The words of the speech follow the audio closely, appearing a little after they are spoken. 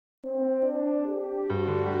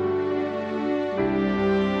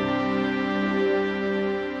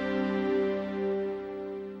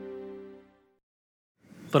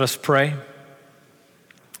Let us pray.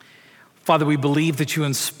 Father, we believe that you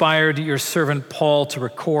inspired your servant Paul to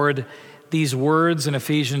record these words in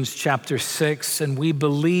Ephesians chapter 6, and we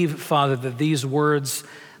believe, Father, that these words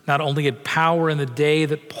not only had power in the day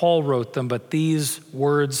that Paul wrote them, but these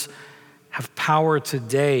words have power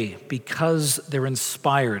today because they're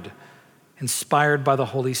inspired by the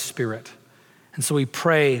Holy Spirit. And so we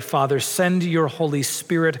pray, Father, send your Holy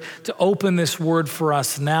Spirit to open this word for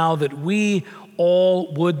us now that we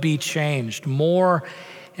all would be changed more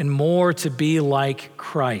and more to be like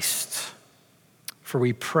Christ. For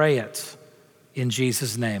we pray it in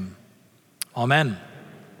Jesus' name. Amen.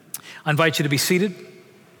 I invite you to be seated.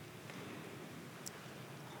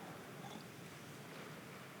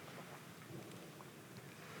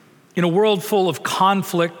 In a world full of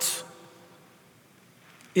conflict,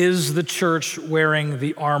 is the church wearing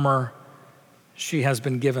the armor she has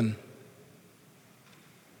been given?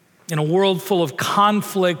 In a world full of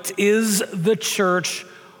conflict, is the church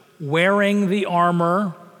wearing the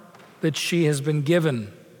armor that she has been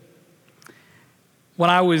given? When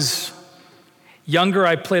I was younger,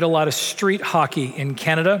 I played a lot of street hockey in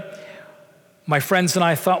Canada. My friends and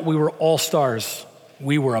I thought we were all-stars.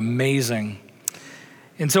 We were amazing.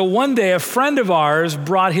 Until one day, a friend of ours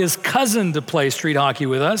brought his cousin to play street hockey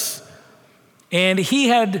with us, and he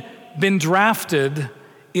had been drafted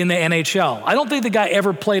in the NHL. I don't think the guy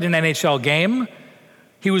ever played an NHL game.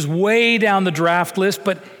 He was way down the draft list,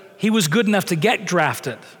 but he was good enough to get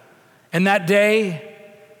drafted. And that day,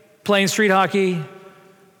 playing street hockey,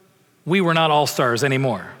 we were not all-stars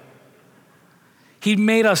anymore. He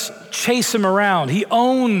made us chase him around. He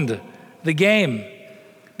owned the game.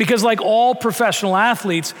 Because like all professional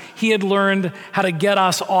athletes, he had learned how to get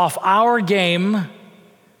us off our game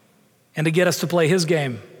and to get us to play his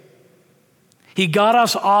game. He got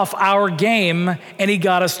us off our game and he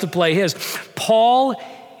got us to play his. Paul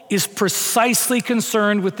is precisely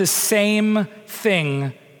concerned with the same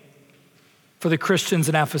thing for the Christians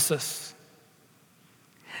in Ephesus.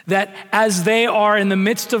 That as they are in the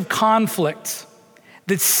midst of conflict,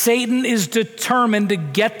 that Satan is determined to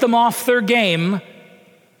get them off their game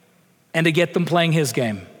and to get them playing his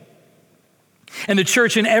game. And the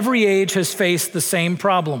church in every age has faced the same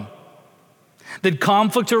problem. That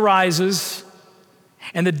conflict arises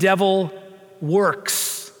and the devil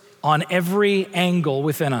works on every angle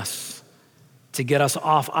within us to get us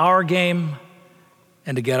off our game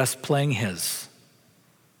and to get us playing his.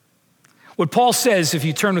 What Paul says, if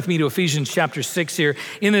you turn with me to Ephesians chapter 6 here,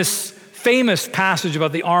 in this famous passage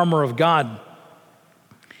about the armor of God,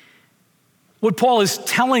 what Paul is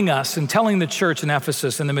telling us and telling the church in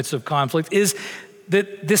Ephesus in the midst of conflict is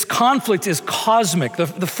that this conflict is cosmic. The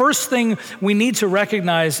first thing we need to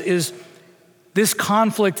recognize is this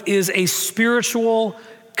conflict is a spiritual,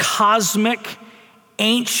 cosmic,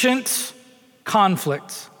 ancient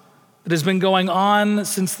conflict that has been going on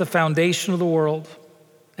since the foundation of the world,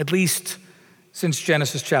 at least since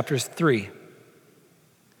Genesis chapter 3.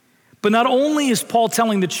 But not only is Paul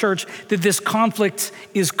telling the church that this conflict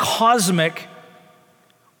is cosmic,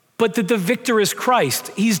 but that the victor is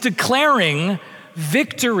Christ. He's declaring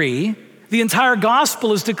victory. The entire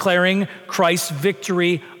gospel is declaring Christ's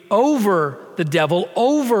victory over the devil,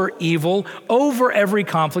 over evil, over every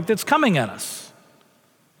conflict that's coming at us.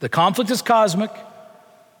 The conflict is cosmic.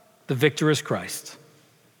 The victor is Christ.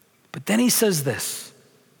 But then he says this.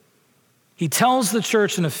 He tells the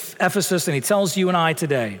church in Ephesus, and he tells you and I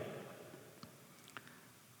today,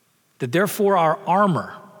 that therefore our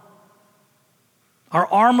armor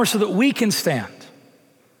so that we can stand.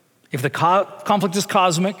 If the conflict is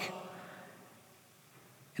cosmic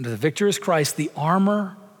and the victor is Christ, the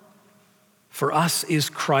armor for us is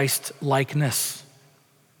Christ-likeness.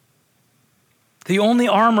 The only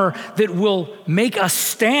armor that will make us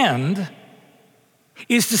stand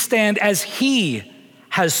is to stand as he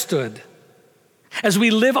has stood. As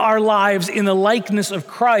we live our lives in the likeness of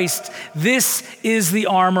Christ, this is the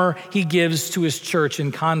armor he gives to his church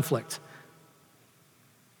in conflict.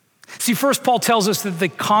 See, first Paul tells us that the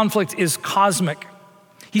conflict is cosmic.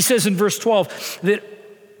 He says in verse 12 that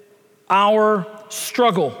our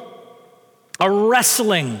struggle, our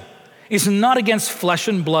wrestling is not against flesh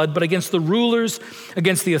and blood, but against the rulers,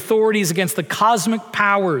 against the authorities, against the cosmic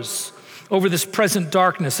powers over this present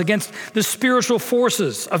darkness, against the spiritual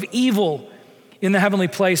forces of evil in the heavenly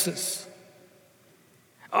places.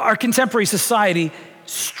 Our contemporary society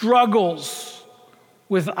struggles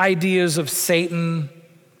with ideas of Satan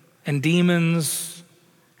and demons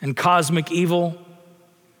and cosmic evil.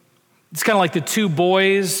 It's kind of like the two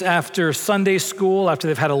boys after Sunday school, after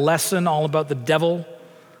they've had a lesson all about the devil.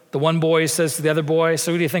 The one boy says to the other boy,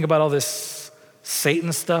 "So what do you think about all this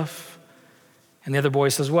Satan stuff. And the other boy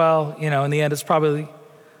says, well, in the end, it's probably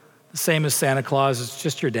the same as Santa Claus. It's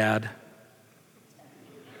just your dad.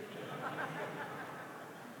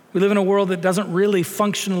 We live in a world that doesn't really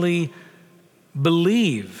functionally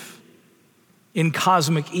believe in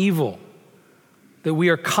cosmic evil, that we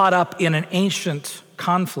are caught up in an ancient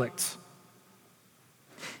conflict.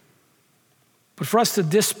 But for us to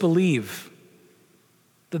disbelieve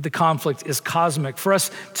that the conflict is cosmic, for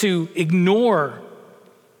us to ignore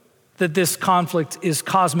that this conflict is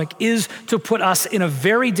cosmic, is to put us in a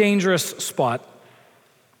very dangerous spot.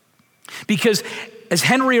 Because as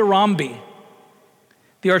Henry Arambi,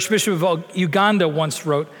 the Archbishop of Uganda, once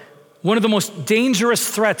wrote, one of the most dangerous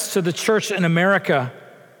threats to the church in America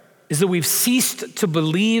is that we've ceased to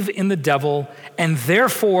believe in the devil, and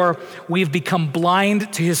therefore we've become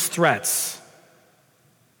blind to his threats.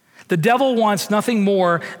 The devil wants nothing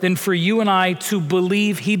more than for you and I to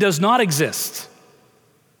believe he does not exist,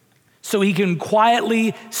 so he can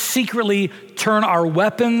quietly, secretly turn our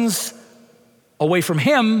weapons away from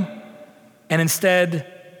him and instead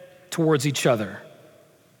towards each other.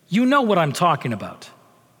 You know what I'm talking about.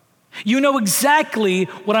 You know exactly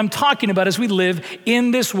what I'm talking about as we live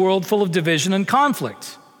in this world full of division and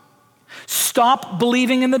conflict. Stop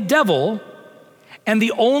believing in the devil, and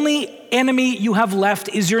the only enemy you have left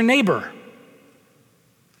is your neighbor.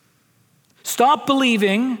 Stop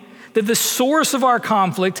believing that the source of our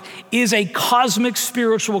conflict is a cosmic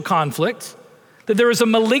spiritual conflict, that there is a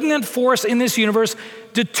malignant force in this universe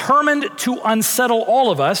determined to unsettle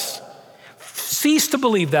all of us. Cease to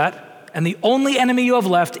believe that, and the only enemy you have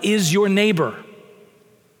left is your neighbor.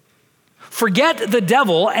 Forget the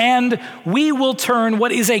devil, and we will turn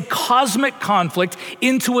what is a cosmic conflict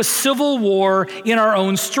into a civil war in our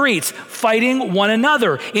own streets, fighting one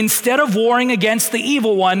another, instead of warring against the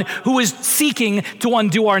evil one who is seeking to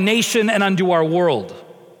undo our nation and undo our world.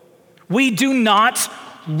 We do not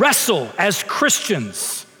wrestle as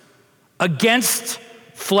Christians against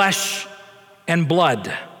flesh and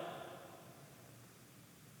blood.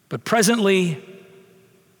 But presently,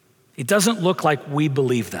 it doesn't look like we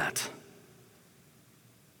believe that.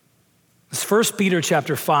 This 1 Peter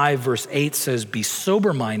chapter 5, verse 8 says, "Be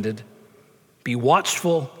sober-minded, be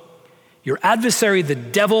watchful. Your adversary, the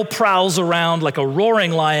devil, prowls around like a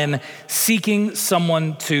roaring lion, seeking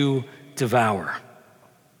someone to devour."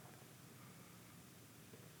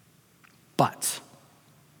 But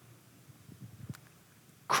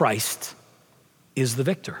Christ is the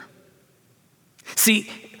victor. See,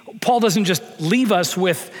 Paul doesn't just leave us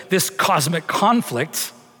with this cosmic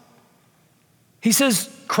conflict. He says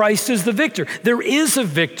Christ is the victor. There is a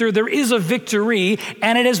victor, there is a victory,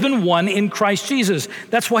 and it has been won in Christ Jesus.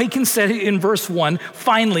 That's why he can say in verse 1,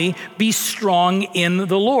 finally, be strong in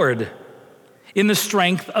the Lord, in the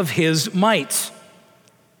strength of his might.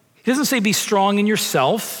 He doesn't say be strong in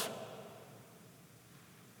yourself.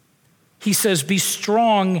 He says be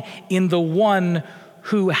strong in the one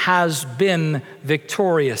who has been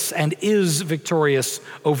victorious and is victorious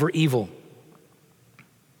over evil.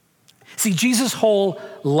 See, Jesus' whole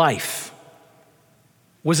life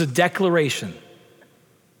was a declaration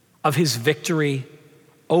of his victory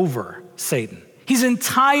over Satan. His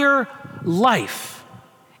entire life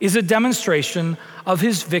is a demonstration of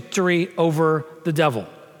his victory over the devil.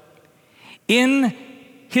 In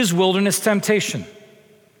his wilderness temptation,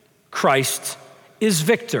 Christ is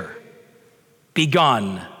victor.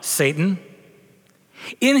 Begone, Satan.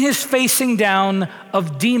 In his facing down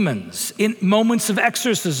of demons, in moments of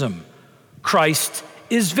exorcism, Christ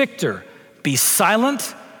is victor. Be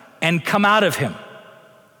silent and come out of him.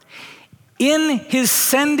 In his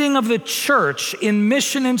sending of the church in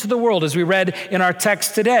mission into the world, as we read in our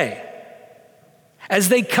text today, as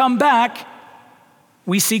they come back,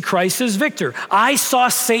 we see Christ as victor. I saw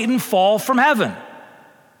Satan fall from heaven.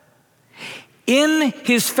 In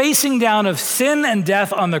his facing down of sin and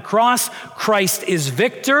death on the cross, Christ is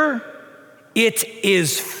victor. It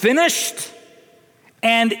is finished.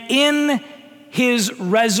 And in his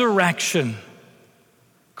resurrection,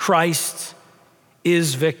 Christ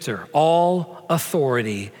is victor. All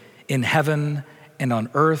authority in heaven and on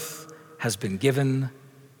earth has been given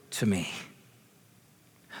to me.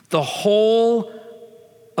 The whole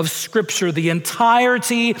of Scripture, the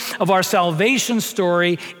entirety of our salvation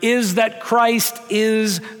story is that Christ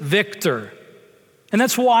is victor. And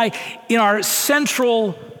that's why in our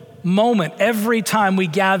central moment, every time we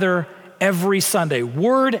gather every Sunday,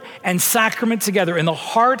 word and sacrament together, in the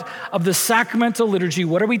heart of the sacramental liturgy,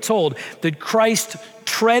 what are we told? That Christ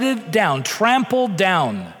trampled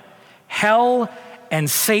down hell and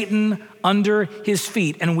Satan under his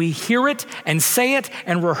feet. And we hear it and say it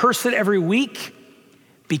and rehearse it every week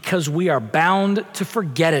because we are bound to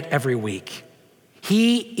forget it every week.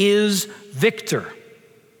 He is victor.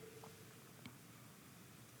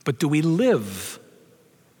 But do we live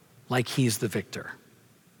like he's the victor?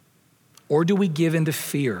 Or do we give into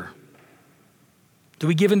fear? Do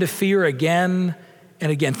we give into fear again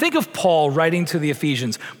and again? Think of Paul writing to the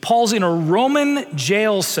Ephesians. Paul's in a Roman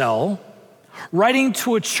jail cell, writing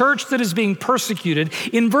to a church that is being persecuted.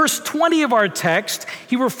 In verse 20 of our text,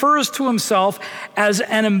 he refers to himself as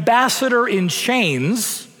an ambassador in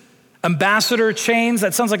chains. Ambassador chains,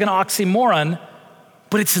 that sounds like an oxymoron,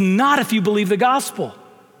 but it's not if you believe the gospel.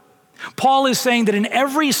 Paul is saying that in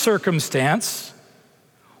every circumstance,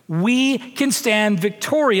 we can stand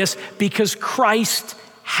victorious because Christ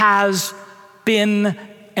has been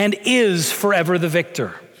and is forever the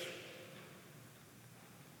victor.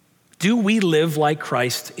 Do we live like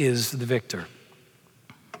Christ is the victor?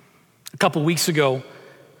 A couple weeks ago,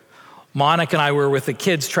 Monica and I were with the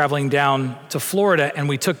kids traveling down to Florida, and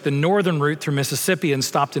we took the northern route through Mississippi and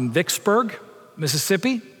stopped in Vicksburg,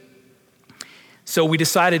 Mississippi. So we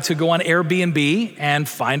decided to go on Airbnb and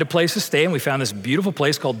find a place to stay, and we found this beautiful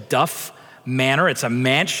place called Duff Manor. It's a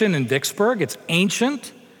mansion in Vicksburg. It's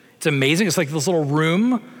ancient. It's amazing. It's like this little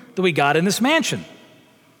room that we got in this mansion.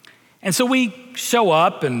 And so we show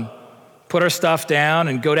up and put our stuff down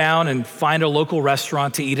and go down and find a local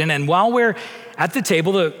restaurant to eat in. And while we're at the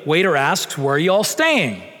table, the waiter asks, "Where are you all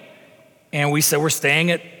staying?" And we said, "We're staying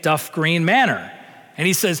at Duff Green Manor." And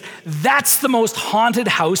he says, "That's the most haunted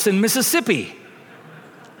house in Mississippi."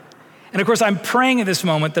 And of course, I'm praying at this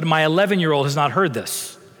moment that my 11-year-old has not heard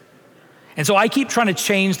this. And so I keep trying to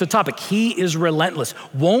change the topic. He is relentless,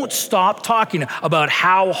 won't stop talking about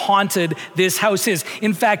how haunted this house is.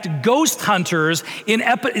 In fact, Ghost Hunters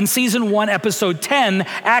in season 1, episode 10,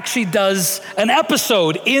 actually does an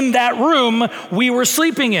episode in that room we were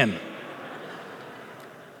sleeping in.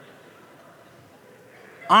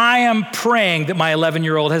 I am praying that my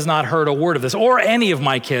 11-year-old has not heard a word of this, or any of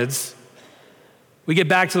my kids. We get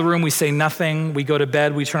back to the room, we say nothing. We go to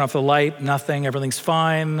bed, we turn off the light, nothing, everything's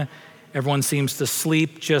fine. Everyone seems to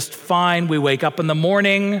sleep just fine. We wake up in the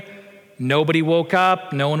morning, nobody woke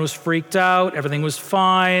up, no one was freaked out, everything was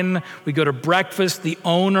fine. We go to breakfast, the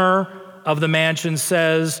owner of the mansion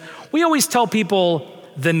says, "We always tell people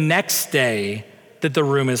the next day that the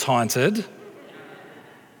room is haunted."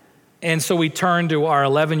 And so we turned to our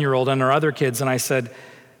 11-year-old and our other kids, and I said,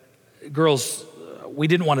 "Girls, we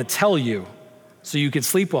didn't want to tell you so you could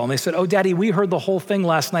sleep well." And they said, "Oh, Daddy, we heard the whole thing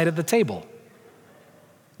last night at the table.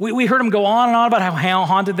 We heard him go on and on about how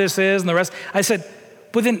haunted this is and the rest." I said,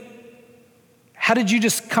 "But then how did you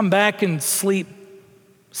just come back and sleep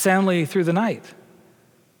soundly through the night?"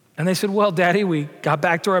 And they said, "Well, Daddy, we got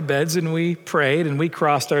back to our beds and we prayed and we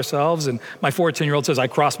crossed ourselves." And my 14-year-old says, "I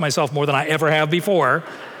crossed myself more than I ever have before."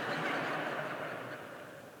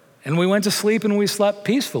 And we went to sleep and we slept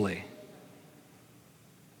peacefully.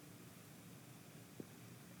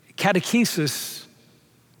 Catechesis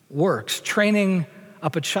works. Training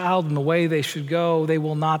up a child in the way they should go, they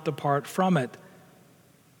will not depart from it.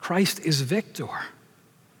 Christ is victor.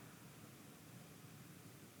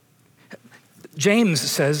 James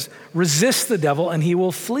says, "Resist the devil and he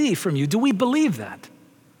will flee from you." Do we believe that?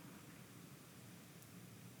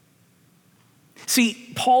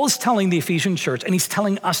 See, Paul is telling the Ephesian church, and he's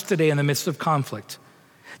telling us today in the midst of conflict,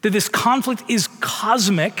 that this conflict is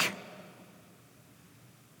cosmic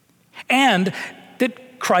and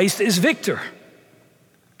that Christ is victor.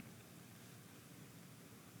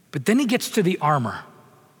 But then he gets to the armor.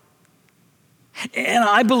 And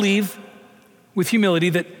I believe with humility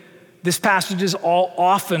that this passage is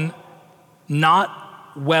often not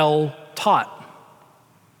well taught,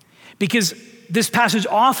 because this passage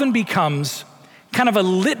often becomes kind of a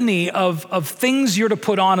litany of things you're to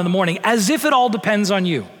put on in the morning, as if it all depends on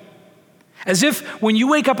you. As if when you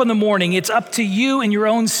wake up in the morning, it's up to you in your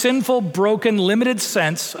own sinful, broken, limited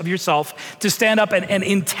sense of yourself to stand up and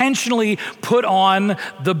intentionally put on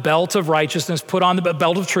the belt of righteousness, put on the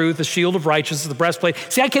belt of truth, the shield of righteousness, the breastplate.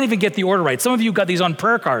 See, I can't even get the order right. Some of you got these on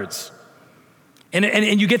prayer cards. And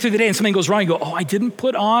you get through the day and something goes wrong. You go, "Oh, I didn't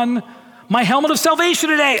put on my helmet of salvation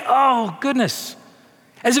today. Oh, goodness."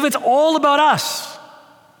 As if it's all about us.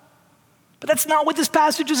 But that's not what this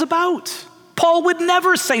passage is about. Paul would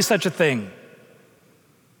never say such a thing.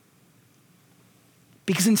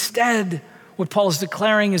 Because instead, what Paul is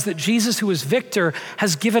declaring is that Jesus, who is victor,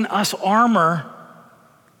 has given us armor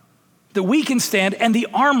that we can stand, and the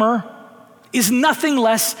armor is nothing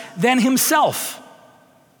less than himself.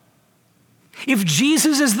 If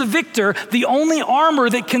Jesus is the victor, the only armor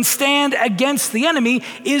that can stand against the enemy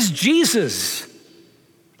is Jesus.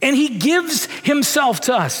 And he gives himself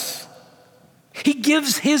to us. He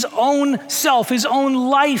gives his own self, his own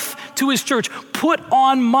life to his church. Put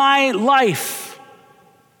on my life,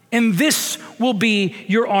 and this will be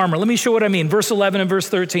your armor. Let me show what I mean. Verse 11 and verse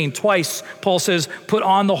 13, twice Paul says, put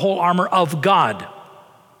on the whole armor of God.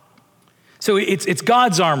 So it's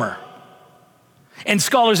God's armor. And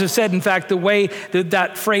scholars have said, in fact, the way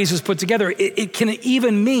that phrase is put together, it can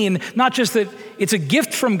even mean not just that it's a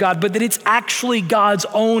gift from God, but that it's actually God's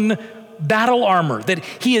own battle armor, that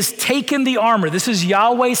he has taken the armor. This is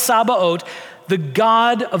Yahweh Sabaoth, the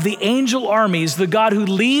God of the angel armies, the God who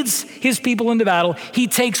leads his people into battle. He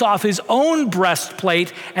takes off his own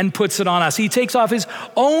breastplate and puts it on us. He takes off his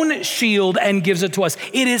own shield and gives it to us.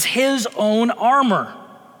 It is his own armor.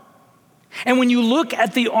 And when you look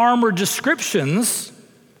at the armor descriptions,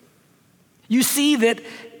 you see that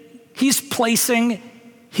he's placing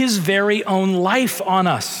his very own life on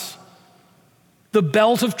us. The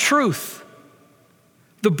belt of truth,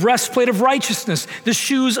 the breastplate of righteousness, the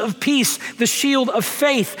shoes of peace, the shield of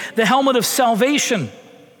faith, the helmet of salvation.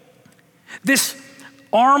 This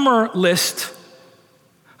armor list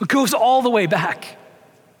goes all the way back.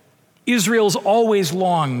 Israel's always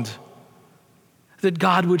longed that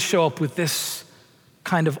God would show up with this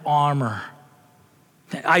kind of armor.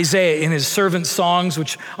 Isaiah, in his servant songs,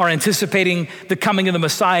 which are anticipating the coming of the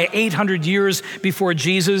Messiah 800 years before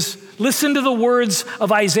Jesus, listen to the words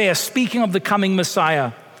of Isaiah speaking of the coming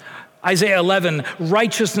Messiah. Isaiah 11,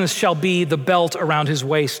 righteousness shall be the belt around his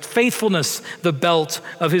waist, faithfulness the belt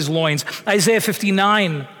of his loins. Isaiah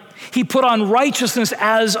 59, he put on righteousness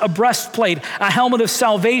as a breastplate, a helmet of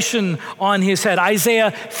salvation on his head.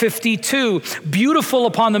 Isaiah 52, beautiful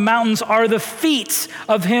upon the mountains are the feet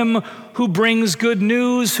of him who brings good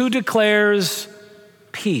news, who declares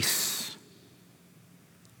peace.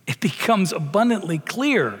 It becomes abundantly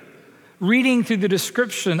clear, reading through the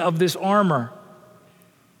description of this armor,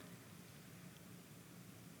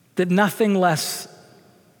 that nothing less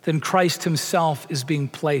than Christ himself is being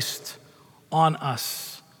placed on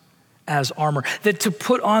us as armor. That to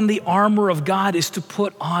put on the armor of God is to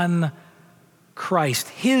put on Christ,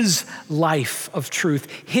 his life of truth,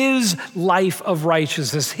 his life of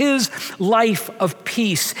righteousness, his life of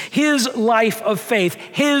peace, his life of faith,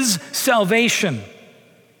 his salvation.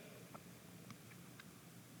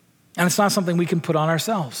 And it's not something we can put on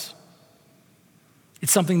ourselves.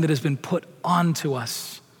 It's something that has been put onto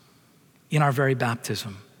us in our very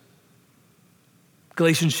baptism.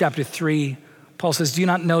 Galatians chapter 3, Paul says, do you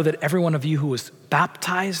not know that every one of you who was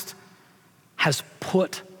baptized has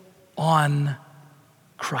put on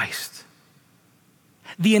Christ?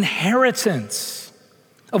 The inheritance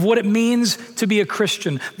of what it means to be a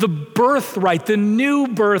Christian, the birthright, the new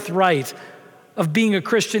birthright of being a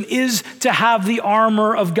Christian is to have the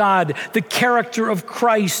armor of God, the character of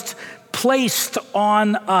Christ placed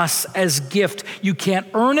on us as gift. You can't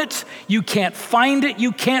earn it, you can't find it,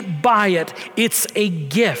 you can't buy it. It's a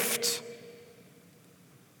gift.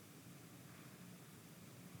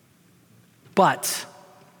 But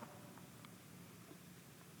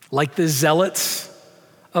like the zealots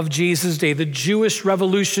of Jesus' day, the Jewish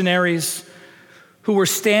revolutionaries who were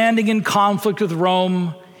standing in conflict with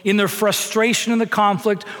Rome, in their frustration in the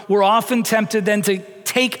conflict, were often tempted then to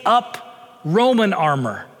take up Roman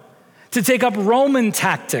armor, to take up Roman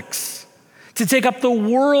tactics, to take up the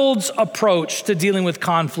world's approach to dealing with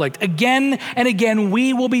conflict. Again and again,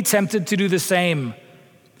 we will be tempted to do the same,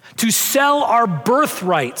 to sell our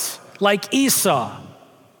birthright like Esau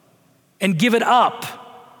and give it up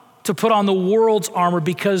to put on the world's armor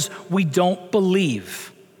because we don't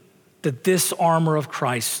believe that this armor of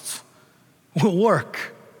Christ will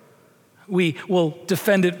work. We will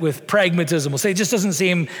defend it with pragmatism. We'll say it just doesn't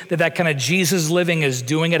seem that kind of Jesus living is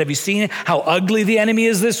doing it. Have you seen how ugly the enemy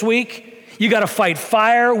is this week? You got to fight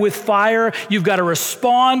fire with fire. You've got to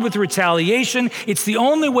respond with retaliation. It's the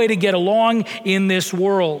only way to get along in this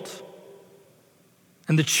world.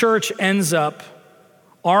 And the church ends up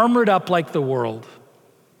armored up like the world.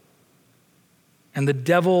 And the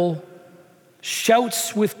devil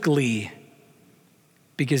shouts with glee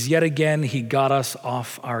because yet again he got us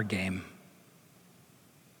off our game.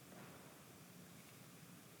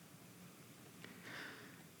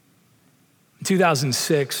 In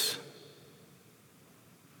 2006,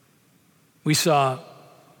 we saw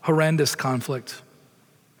horrendous conflict.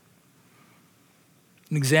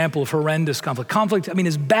 An example of horrendous conflict. Conflict,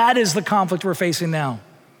 as bad as the conflict we're facing now.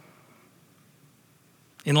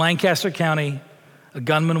 In Lancaster County, a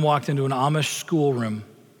gunman walked into an Amish schoolroom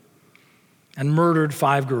and murdered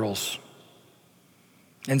 5 girls.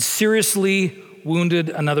 and seriously wounded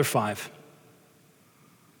another 5.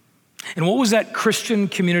 And what was that Christian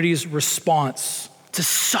community's response to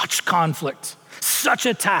such conflict, such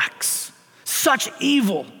attacks, such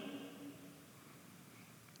evil?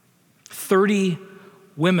 30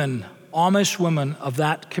 women, Amish women of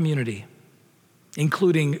that community,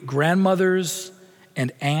 including grandmothers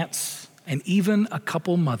and aunts and even a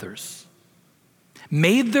couple mothers,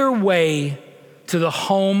 made their way to the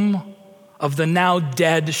home of the now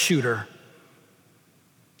dead shooter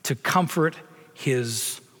to comfort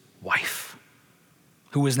his wife,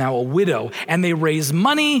 who was now a widow, and they raised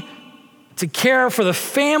money to care for the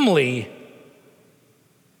family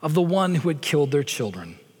of the one who had killed their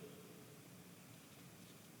children.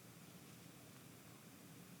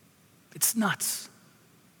 It's nuts.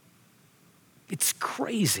 It's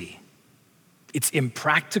crazy. It's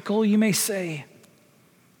impractical, you may say.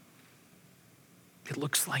 It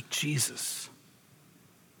looks like Jesus.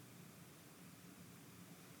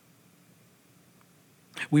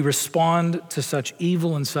 We respond to such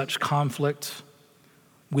evil and such conflict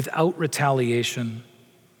without retaliation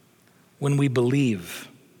when we believe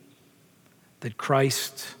that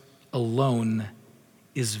Christ alone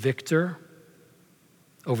is victor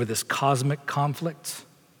over this cosmic conflict,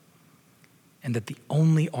 and that the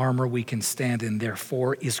only armor we can stand in,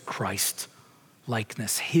 therefore, is Christ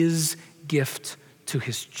likeness, his gift to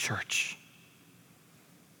his church.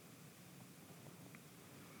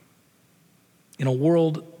 In a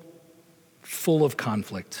world full of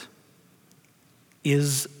conflict,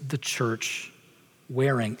 is the church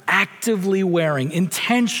actively wearing,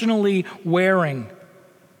 intentionally wearing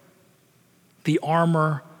the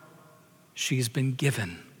armor she's been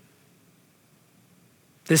given?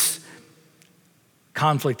 This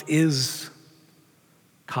conflict is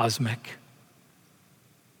cosmic.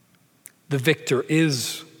 The victor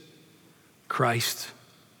is Christ.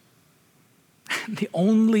 The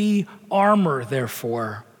only armor,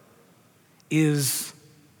 therefore, is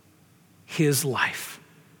his life.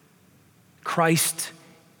 Christ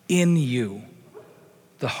in you,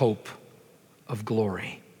 the hope of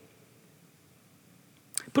glory.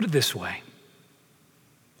 Put it this way.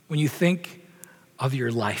 When you think of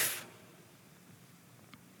your life,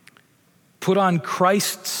 put on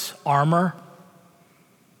Christ's armor,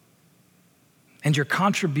 and your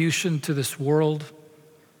contribution to this world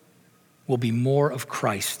will be more of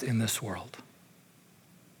Christ in this world.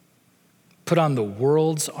 Put on the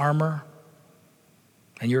world's armor,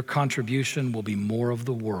 and your contribution will be more of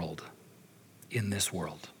the world in this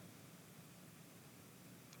world.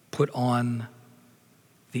 Put on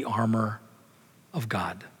the armor of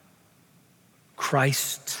God,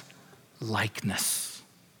 Christ likeness,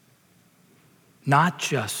 not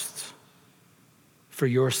just for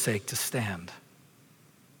your sake to stand,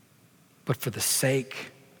 but for the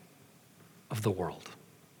sake of the world.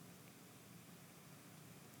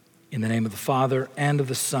 In the name of the Father, and of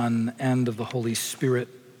the Son, and of the Holy Spirit,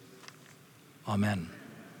 amen.